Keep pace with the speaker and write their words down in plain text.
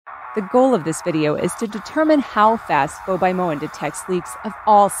The goal of this video is to determine how fast FLO by Moen detects leaks of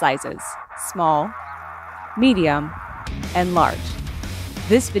all sizes, small, medium, and large.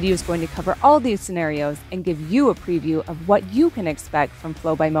 This video is going to cover all these scenarios and give you a preview of what you can expect from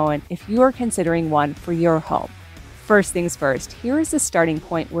FLO by Moen if you are considering one for your home. First things first, here is the starting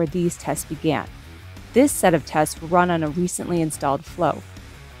point where these tests began. This set of tests were run on a recently installed FLO.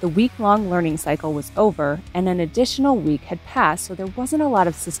 The week-long learning cycle was over and an additional week had passed, so there wasn't a lot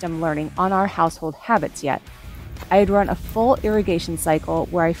of system learning on our household habits yet. I had run a full irrigation cycle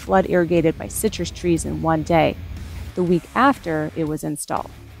where I flood irrigated my citrus trees in one day, the week after it was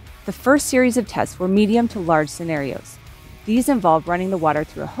installed. The first series of tests were medium to large scenarios. These involved running the water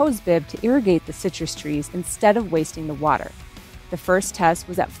through a hose bib to irrigate the citrus trees instead of wasting the water. The first test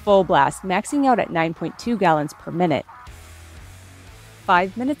was at full blast, maxing out at 9.2 gallons per minute.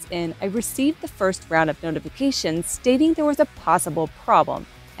 5 minutes in, I received the first round of notifications stating there was a possible problem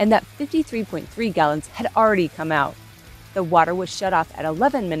and that 53.3 gallons had already come out. The water was shut off at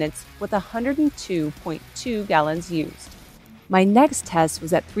 11 minutes with 102.2 gallons used. My next test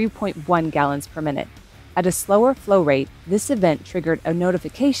was at 3.1 gallons per minute. At a slower flow rate, this event triggered a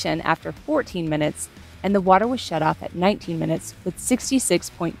notification after 14 minutes, and the water was shut off at 19 minutes with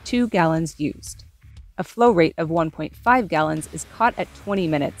 66.2 gallons used. A flow rate of 1.5 gallons is caught at 20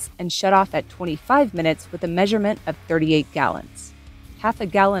 minutes and shut off at 25 minutes with a measurement of 38 gallons. Half a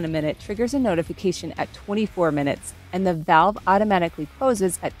gallon a minute triggers a notification at 24 minutes, and the valve automatically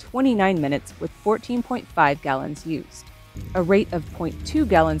closes at 29 minutes with 14.5 gallons used. A rate of 0.2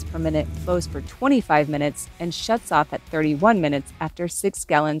 gallons per minute flows for 25 minutes and shuts off at 31 minutes after 6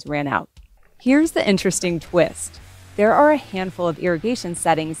 gallons ran out. Here's the interesting twist. There are a handful of irrigation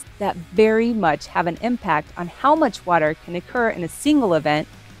settings that very much have an impact on how much water can occur in a single event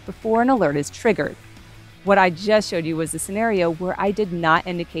before an alert is triggered. What I just showed you was a scenario where I did not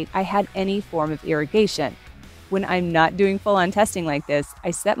indicate I had any form of irrigation. When I'm not doing full-on testing like this,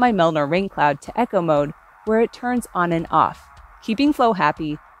 I set my Milner rain cloud to echo mode where it turns on and off, keeping FLO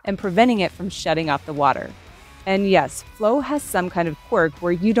happy and preventing it from shutting off the water. And yes, FLO has some kind of quirk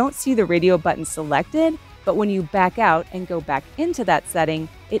where you don't see the radio button selected, but when you back out and go back into that setting,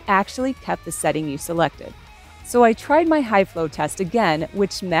 it actually kept the setting you selected. So I tried my high flow test again,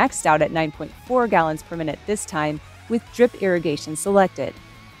 which maxed out at 9.4 gallons per minute this time with drip irrigation selected.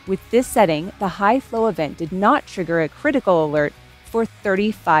 With this setting, the high flow event did not trigger a critical alert for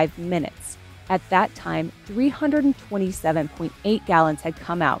 35 minutes. At that time, 327.8 gallons had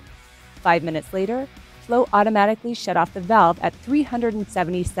come out. 5 minutes later, FLO automatically shut off the valve at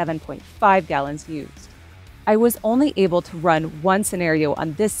 377.5 gallons used. I was only able to run one scenario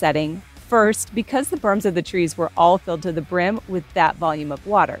on this setting, first because the berms of the trees were all filled to the brim with that volume of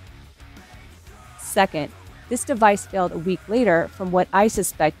water. Second, this device failed a week later from what I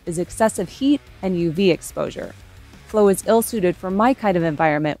suspect is excessive heat and UV exposure. FLO is ill-suited for my kind of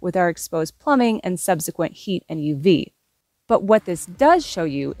environment with our exposed plumbing and subsequent heat and UV. But what this does show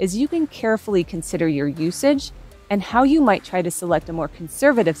you is you can carefully consider your usage and how you might try to select a more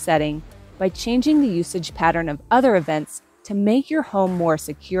conservative setting by changing the usage pattern of other events to make your home more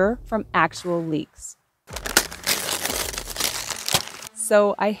secure from actual leaks.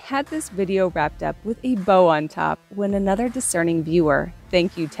 So I had this video wrapped up with a bow on top when another discerning viewer,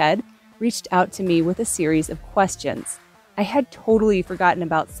 thank you Ted, reached out to me with a series of questions. I had totally forgotten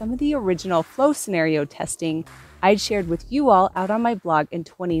about some of the original FLO scenario testing I'd shared with you all out on my blog in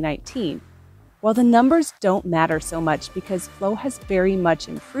 2019. While the numbers don't matter so much because FLO has very much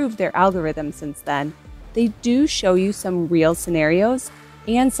improved their algorithm since then, they do show you some real scenarios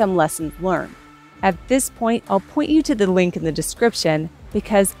and some lessons learned. At this point, I'll point you to the link in the description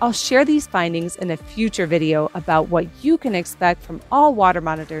because I'll share these findings in a future video about what you can expect from all water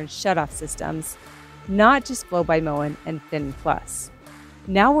monitor and shutoff systems, not just FLO by Moen and Fin Plus.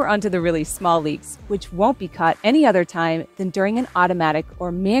 Now we're onto the really small leaks, which won't be caught any other time than during an automatic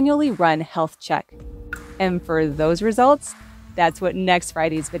or manually run health check. And for those results, that's what next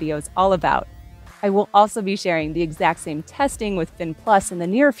Friday's video is all about. I will also be sharing the exact same testing with Fin Plus in the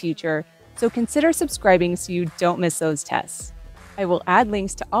near future, so consider subscribing so you don't miss those tests. I will add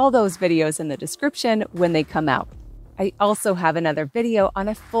links to all those videos in the description when they come out. I also have another video on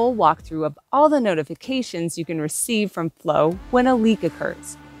a full walkthrough of all the notifications you can receive from FLO when a leak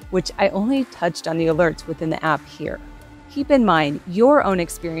occurs, which I only touched on the alerts within the app here. Keep in mind, your own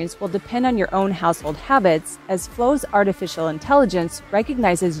experience will depend on your own household habits as FLO's artificial intelligence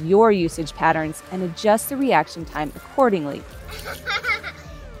recognizes your usage patterns and adjusts the reaction time accordingly.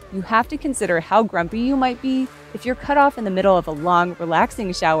 You have to consider how grumpy you might be if you're cut off in the middle of a long,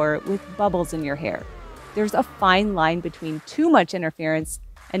 relaxing shower with bubbles in your hair. There's a fine line between too much interference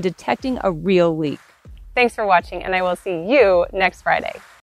and detecting a real leak. Thanks for watching, and I will see you next Friday.